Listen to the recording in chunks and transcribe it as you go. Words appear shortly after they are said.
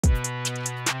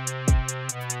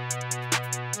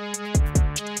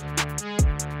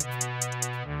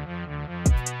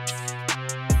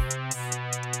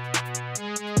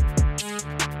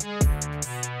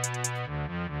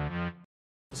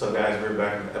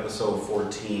episode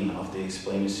 14 of the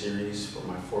Explainer series for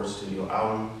my fourth studio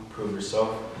album, Prove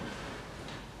Yourself.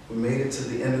 We made it to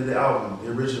the end of the album,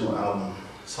 the original album.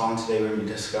 The song today we're going to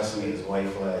be discussing is White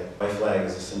Flag. White Flag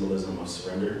is a symbolism of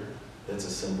surrender. It's a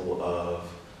symbol of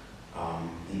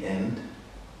the end.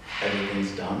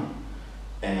 Everything's done.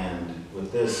 And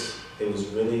with this, it was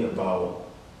really about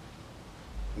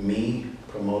me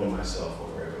promoting myself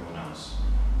over everyone else.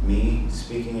 Me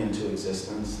speaking into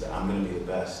existence that I'm going to be the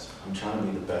best. I'm trying to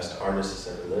be the best artist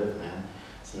that's ever lived, man.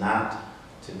 It's not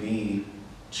to be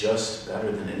just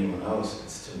better than anyone else.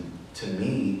 It's to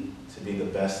me to be the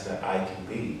best that I can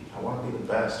be. I want to be the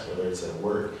best, whether it's at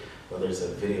work, whether it's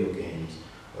at video games,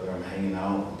 whether I'm hanging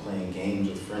out and playing games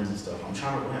with friends and stuff. I'm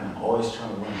trying to win. I'm always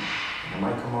trying to win. And I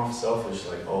might come off selfish,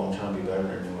 like, oh, I'm trying to be better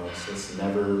than anyone else. It's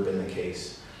never been the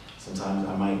case. Sometimes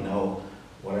I might know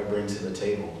what I bring to the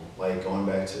table. Like going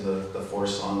back to the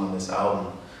fourth song on this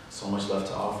album, so much left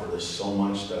to offer. There's so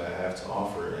much that I have to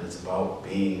offer, and it's about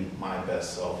being my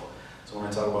best self. So when I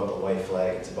talk about the white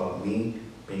flag, it's about me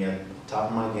being at the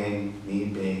top of my game, me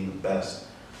being the best.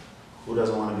 Who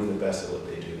doesn't want to be the best at what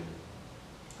they do?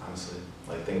 Honestly,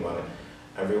 like think about it.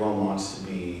 Everyone wants to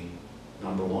be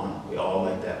number one. We all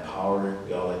like that power.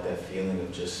 We all like that feeling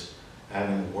of just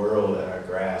having the world at our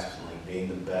grasp and like being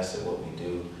the best at what we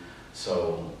do.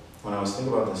 So when I was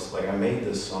thinking about this, like I made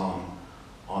this song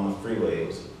on the freeway. It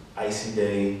was an icy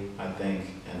day, I think,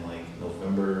 in like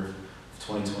November of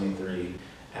 2023.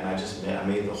 And I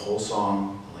made the whole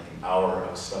song in like an hour.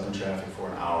 I was stuck in traffic for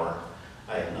an hour.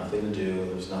 I had nothing to do.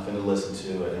 There was nothing to listen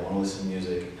to. I didn't want to listen to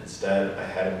music. Instead, I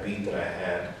had a beat that I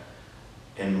had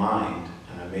in mind.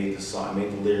 And I made the song, I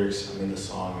made the lyrics, I made the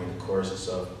song, I made the chorus and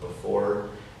stuff before.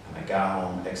 And I got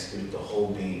home, executed the whole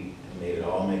beat, and made it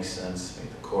all make sense, made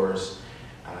the chorus.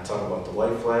 And I talk about the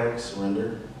white flag,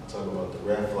 surrender. I talk about the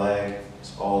red flag,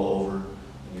 it's all over.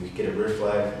 You can get a red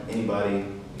flag from anybody,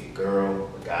 be a girl,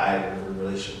 a guy, whatever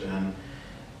relationship you're in.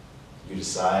 You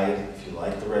decide if you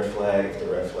like the red flag, if the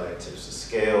red flag tips the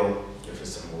scale, if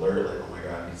it's an alert, like, oh my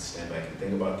God, I need to stand back and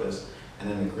think about this. And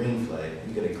then the green flag,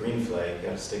 you get a green flag, you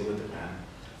gotta stick with it, man.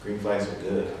 Green flags are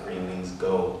good. Green means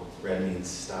go, red means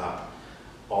stop.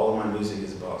 All of my music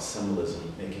is about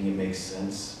symbolism, making it make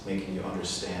sense, making you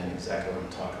understand exactly what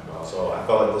I'm talking about. So I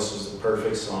felt like this was the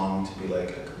perfect song to be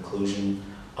like a conclusion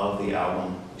of the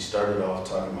album. We started off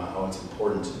talking about how it's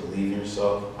important to believe in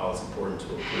yourself, how it's important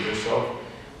to improve yourself.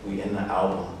 We end the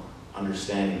album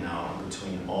understanding now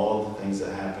between all the things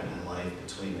that happen in life,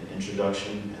 between the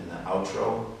introduction and the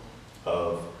outro,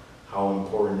 of how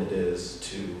important it is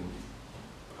to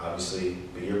obviously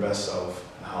be your best self,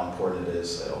 and how important it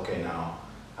is that, okay, now,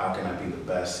 how can I be the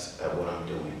best at what I'm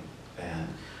doing? And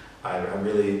I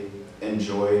really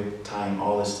enjoyed tying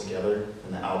all this together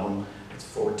in the album. It's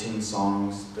 14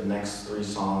 songs. The next 3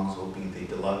 songs will be the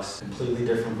deluxe. Completely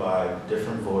different vibe,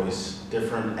 different voice,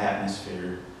 different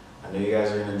atmosphere. I know you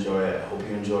guys are gonna enjoy it. I hope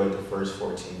you enjoyed the first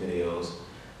 14 videos.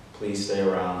 Please stay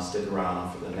around, stick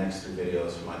around for the next 3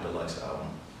 videos for my deluxe album.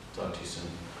 Talk to you soon.